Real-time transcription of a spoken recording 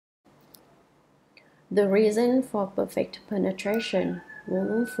The reason for perfect penetration,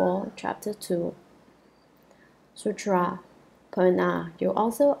 Volume 4, Chapter 2. Sutra. Purna, you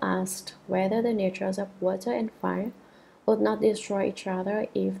also asked whether the natures of water and fire would not destroy each other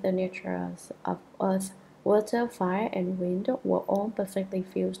if the natures of earth, water, fire, and wind were all perfectly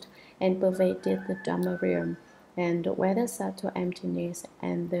fused and pervaded the Dhamma realm, and whether subtle emptiness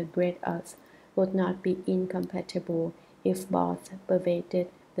and the great earth would not be incompatible if both pervaded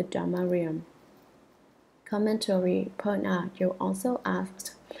the Dhamma realm. Commentary. Purna, you also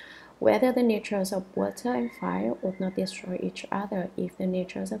asked whether the natures of water and fire would not destroy each other if the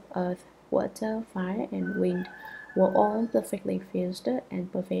natures of earth, water, fire, and wind were all perfectly fused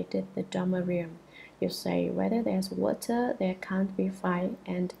and pervaded the Dhamma realm. You say, whether there's water, there can't be fire,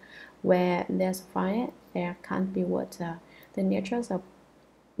 and where there's fire, there can't be water. The natures of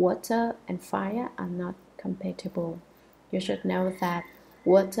water and fire are not compatible. You should know that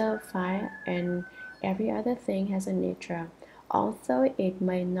water, fire, and every other thing has a nature, although it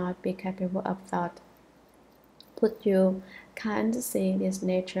may not be capable of thought. But you can't see this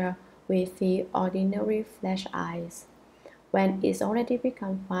nature with the ordinary flesh eyes. When it's already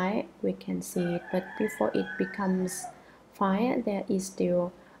become fire, we can see it, but before it becomes fire, there is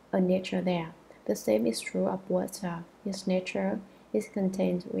still a nature there. The same is true of water. Its nature is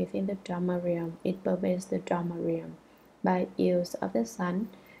contained within the Dhamma realm. It pervades the Dhamma realm. By use of the sun,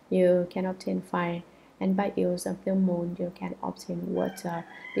 you can obtain fire, and by use of the moon you can obtain water,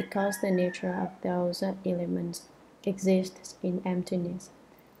 because the nature of those elements exists in emptiness.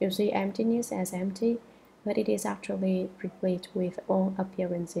 You see emptiness as empty, but it is actually replete with all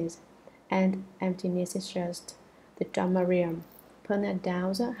appearances, and emptiness is just the Dhamma realm. Purna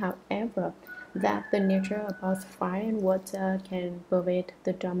doubts, however, that the nature of both fire and water can pervade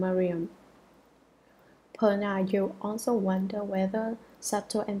the Dhamma realm. Purna, you also wonder whether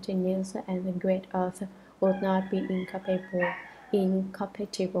subtle emptiness and the great earth would not be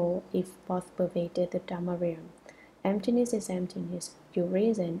incompatible if both pervaded the Dhamma realm. Emptiness is emptiness, you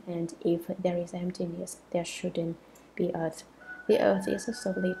reason, and if there is emptiness, there shouldn't be earth. The earth is a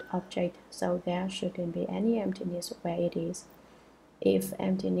solid object, so there shouldn't be any emptiness where it is. If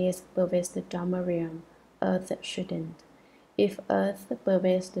emptiness pervades the Dhamma realm, earth shouldn't. If earth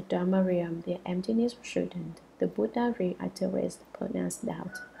pervades the Dhamma realm, the emptiness shouldn't. The Buddha reiterates Purna's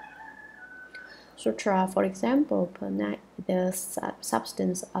doubt. Sutra, for example, Purna, the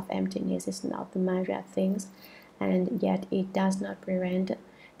substance of emptiness is not the Myriad things, and yet it does not prevent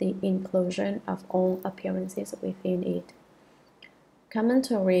the inclusion of all appearances within it.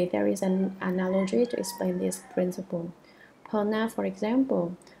 Commentary. There is an analogy to explain this principle. Purna, for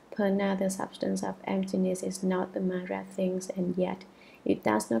example, Purna, the substance of emptiness, is not the Myriad things, and yet it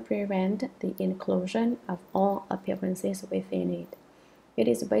does not prevent the inclusion of all appearances within it. It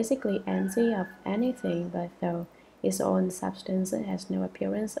is basically empty of anything, but though its own substance has no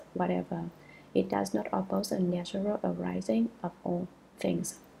appearance whatever, it does not oppose a natural arising of all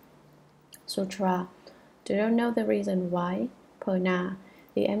things. Sutra. Do you know the reason why? Purna.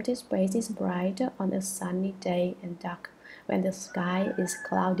 The empty space is bright on a sunny day and dark when the sky is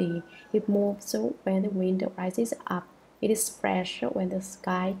cloudy. It moves when the wind rises up. It is fresh when the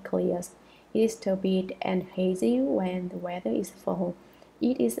sky clears. It is turbid and hazy when the weather is full.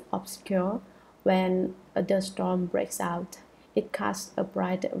 It is obscure when a dust storm breaks out. It casts a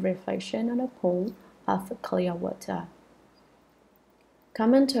bright reflection on a pool of clear water.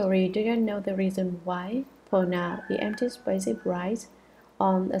 Commentary. Do you know the reason why? Purna. The empty space is bright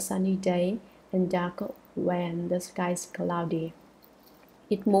on a sunny day and dark when the sky is cloudy.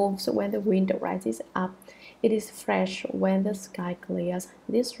 It moves when the wind rises up. It is fresh when the sky clears.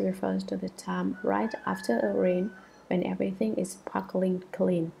 This refers to the time right after a rain when everything is sparkling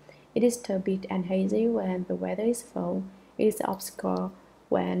clean. It is turbid and hazy when the weather is full. It is obscure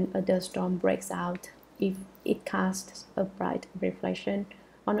when a dust storm breaks out. If it casts a bright reflection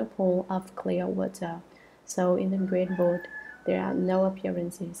on a pool of clear water. So in the great void, there are no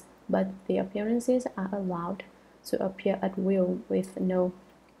appearances, but the appearances are allowed to appear at will with no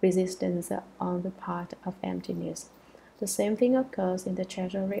resistance on the part of emptiness. The same thing occurs in the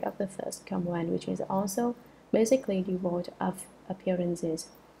treasury of the first command, which is also basically devoid of appearances,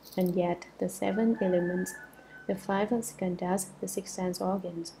 and yet the 7 elements, the 5 skandhas, the 6 sense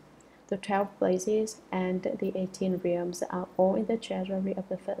organs, the 12 places, and the 18 realms are all in the treasury of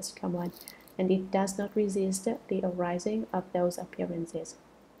the first command, and it does not resist the arising of those appearances.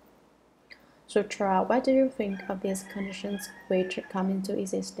 Sutra. What do you think of these conditions which come into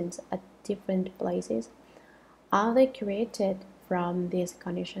existence at different places? Are they created from these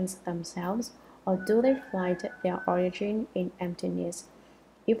conditions themselves, or do they find their origin in emptiness?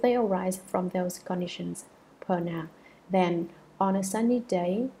 if they arise from those conditions, purna, then on a sunny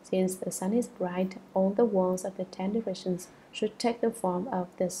day, since the sun is bright, all the worlds of the 10 directions should take the form of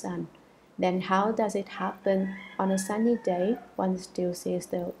the sun. Then how does it happen on a sunny day? One still sees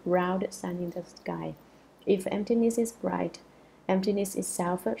the round sun in the sky. If emptiness is bright, emptiness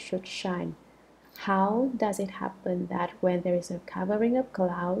itself should shine. How does it happen that when there is a covering of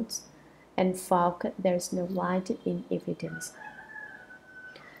clouds and fog, there is no light in evidence?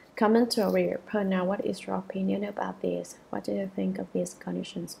 Commentary. Purna, what is your opinion about this? What do you think of these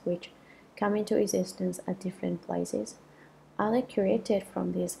conditions which come into existence at different places? Are they created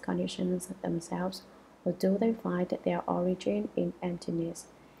from these conditions themselves, or do they find their origin in emptiness?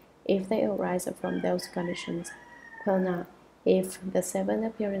 If they arise from those conditions, purna, if the 7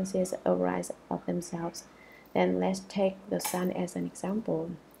 appearances arise of themselves, then let's take the sun as an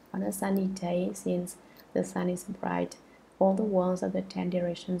example. On a sunny day, since the sun is bright, all the worlds of the 10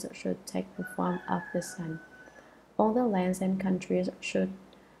 directions should take the form of the sun. All the lands and countries should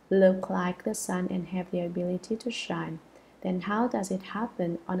look like the sun and have the ability to shine. Then how does it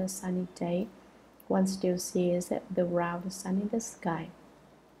happen on a sunny day? One still sees the round sun in the sky.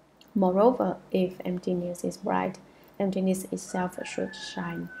 Moreover, if emptiness is bright, emptiness itself should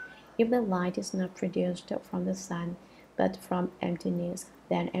shine. If the light is not produced from the sun, but from emptiness,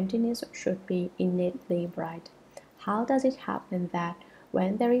 then emptiness should be innately bright. How does it happen that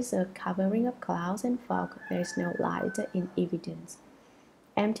when there is a covering of clouds and fog, there is no light in evidence?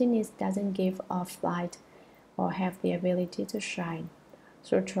 Emptiness doesn't give off light or have the ability to shine.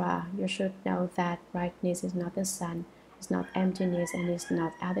 Sutra, you should know that brightness is not the sun, is not emptiness, and is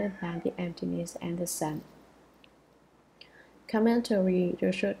not other than the emptiness and the sun. Commentary,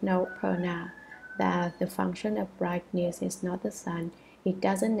 you should know, purna, that the function of brightness is not the sun. It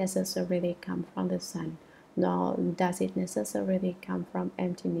doesn't necessarily come from the sun, nor does it necessarily come from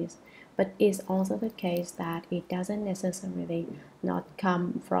emptiness, but it's also the case that it doesn't necessarily not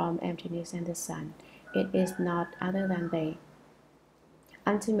come from emptiness and the sun. It is not other than they.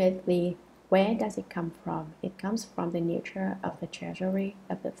 Ultimately, where does it come from? It comes from the nature of the treasury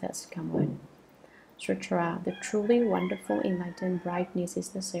of the first common. Sutra, the truly wonderful enlightened brightness is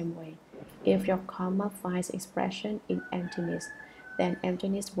the same way. If your karma finds expression in emptiness, then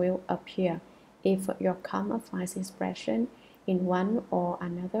emptiness will appear. If your karma finds expression in one or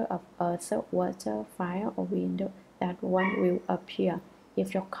another of earth, water, fire, or wind, that one will appear.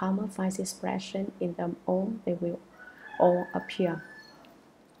 If your karma finds expression in them all, they will all appear.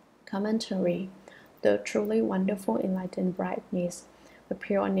 Commentary. The truly wonderful enlightened brightness, the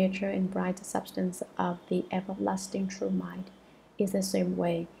pure nature and bright substance of the everlasting true mind, is the same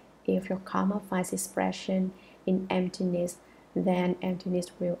way. If your karma finds expression in emptiness, then emptiness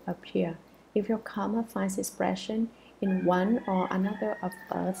will appear. If your karma finds expression in one or another of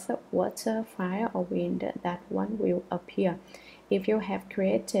earth, water, fire, or wind, that one will appear. If you have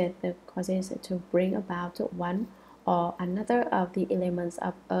created the causes to bring about one or another of the elements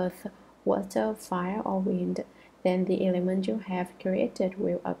of earth, water, fire, or wind, then the element you have created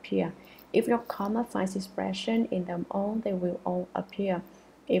will appear. If your karma finds expression in them all, they will all appear.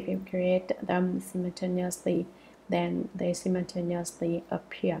 If you create them simultaneously, then they simultaneously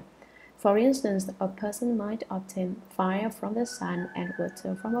appear. For instance, a person might obtain fire from the sun and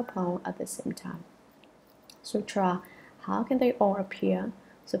water from a pond at the same time. Sutra, how can they all appear?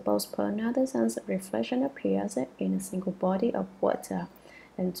 Suppose purna, the sun's reflection, appears in a single body of water,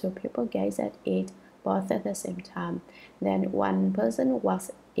 and two people gaze at it both at the same time. Then one person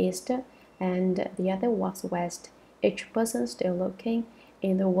walks east and the other walks west. Each person still looking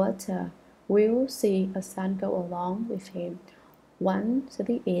in the water will see a sun go along with him, one to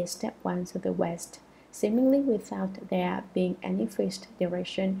the east, one to the west, seemingly without there being any fixed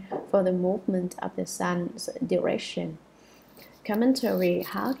direction for the movement of the sun's direction. Commentary.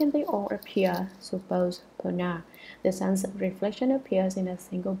 How can they all appear? Suppose purna, the sun's reflection appears in a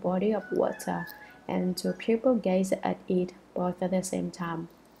single body of water, and two people gaze at it both at the same time.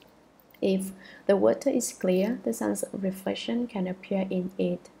 If the water is clear, the sun's reflection can appear in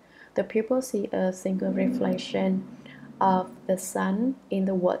it. The people see a single reflection of the sun in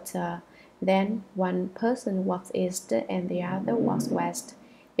the water. Then one person walks east and the other walks west.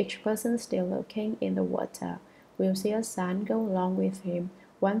 Each person still looking in the water will see a sun go along with him,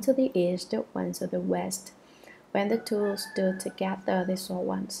 one to the east, one to the west. When the two stood together, they saw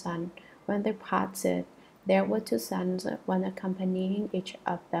one sun. When they parted, there were two suns, one accompanying each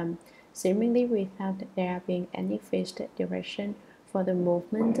of them, seemingly without there being any fixed direction for the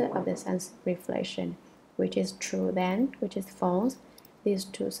movement of the sun's reflection. Which is true then, which is false? These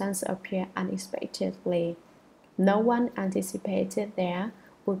two suns appear unexpectedly. No one anticipated there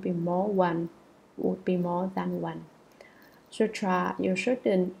would be more than one. Sutra, you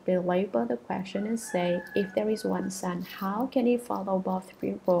shouldn't belabor the question and say, if there is one sun, how can it follow both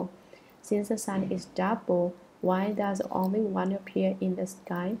people? Since the sun is double, why does only one appear in the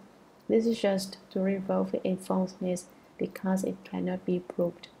sky? This is just to revolve in falseness because it cannot be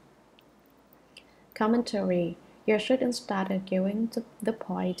proved. Commentary. You shouldn't start arguing to the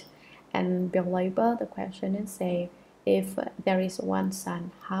point and belabor the question and say, if there is one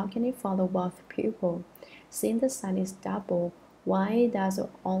sun, how can it follow both people? Since the sun is double, why does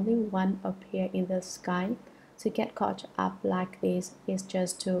only one appear in the sky? To get caught up like this is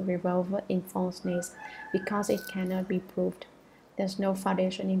just to revolve in falseness because it cannot be proved. There's no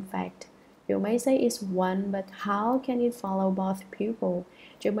foundation in fact. You may say it's one, but how can it follow both people?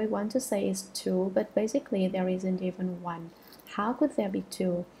 You may want to say it's two, but basically there isn't even one. How could there be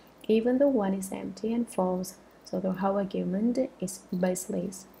two? Even though one is empty and false, so the whole argument is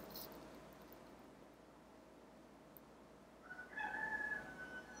baseless.